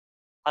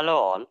Hello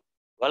all,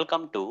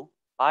 welcome to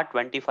part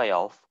 25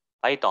 of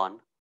Python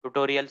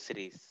tutorial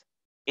series.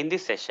 In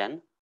this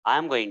session, I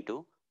am going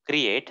to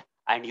create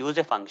and use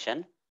a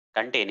function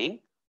containing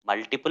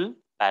multiple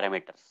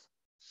parameters.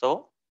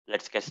 So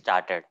let's get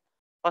started.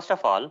 First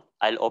of all,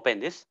 I'll open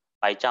this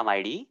PyCharm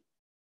IDE,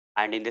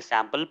 and in the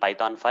sample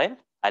Python file,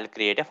 I'll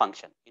create a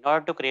function. In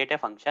order to create a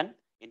function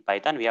in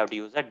Python, we have to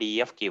use a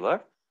def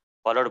keyword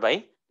followed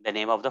by the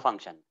name of the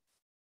function.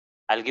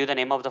 I'll give the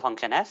name of the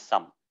function as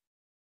sum,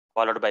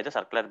 followed by the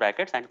circular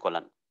brackets and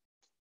colon.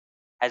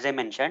 As I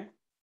mentioned,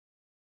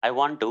 I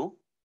want to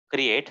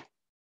create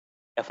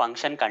a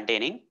function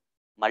containing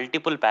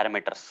multiple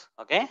parameters.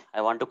 Okay,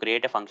 I want to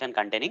create a function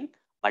containing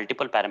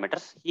multiple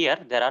parameters. Here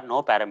there are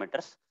no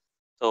parameters,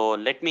 so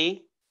let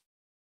me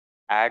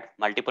add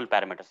multiple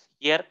parameters.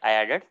 Here I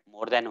added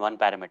more than one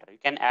parameter. You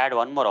can add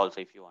one more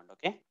also if you want.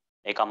 Okay,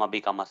 a comma b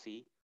comma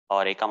c,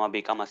 or a comma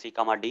b comma c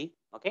comma d.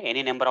 Okay,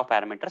 any number of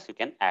parameters you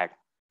can add.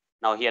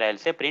 Now here I'll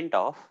say print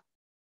of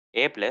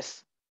a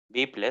plus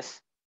b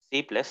plus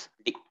c plus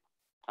d.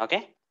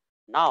 Okay,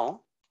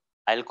 now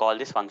I'll call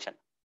this function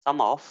sum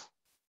of.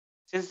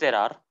 Since there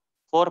are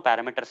four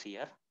parameters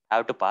here, I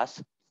have to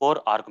pass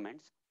four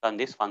arguments from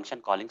this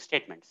function calling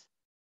statements.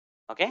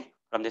 Okay,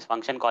 from this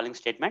function calling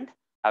statement,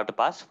 I have to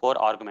pass four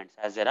arguments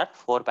as there are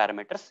four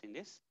parameters in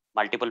this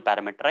multiple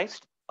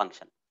parameterized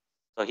function.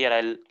 So here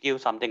I'll give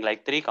something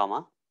like 3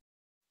 comma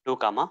 2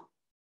 comma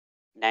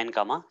 9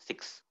 comma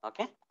 6.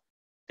 Okay,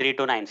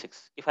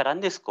 3296. If I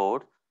run this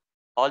code,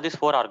 all these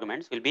four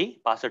arguments will be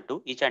passed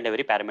to each and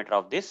every parameter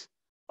of this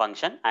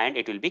function, and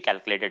it will be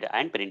calculated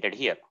and printed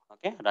here.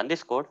 Okay, run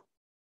this code.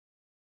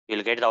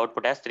 You'll get the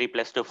output as 3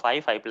 plus 2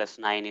 5, 5 plus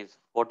 9 is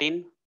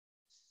 14,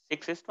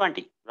 6 is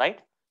 20, right?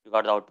 You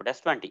got the output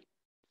as 20.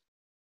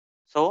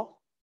 So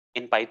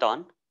in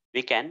Python,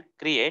 we can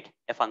create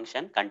a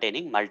function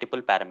containing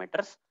multiple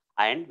parameters,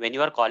 and when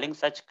you are calling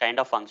such kind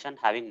of function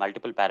having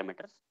multiple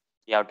parameters,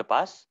 you have to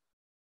pass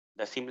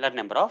the similar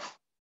number of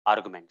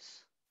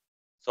arguments.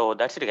 So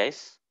that's it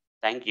guys.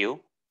 Thank you.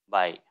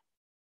 Bye.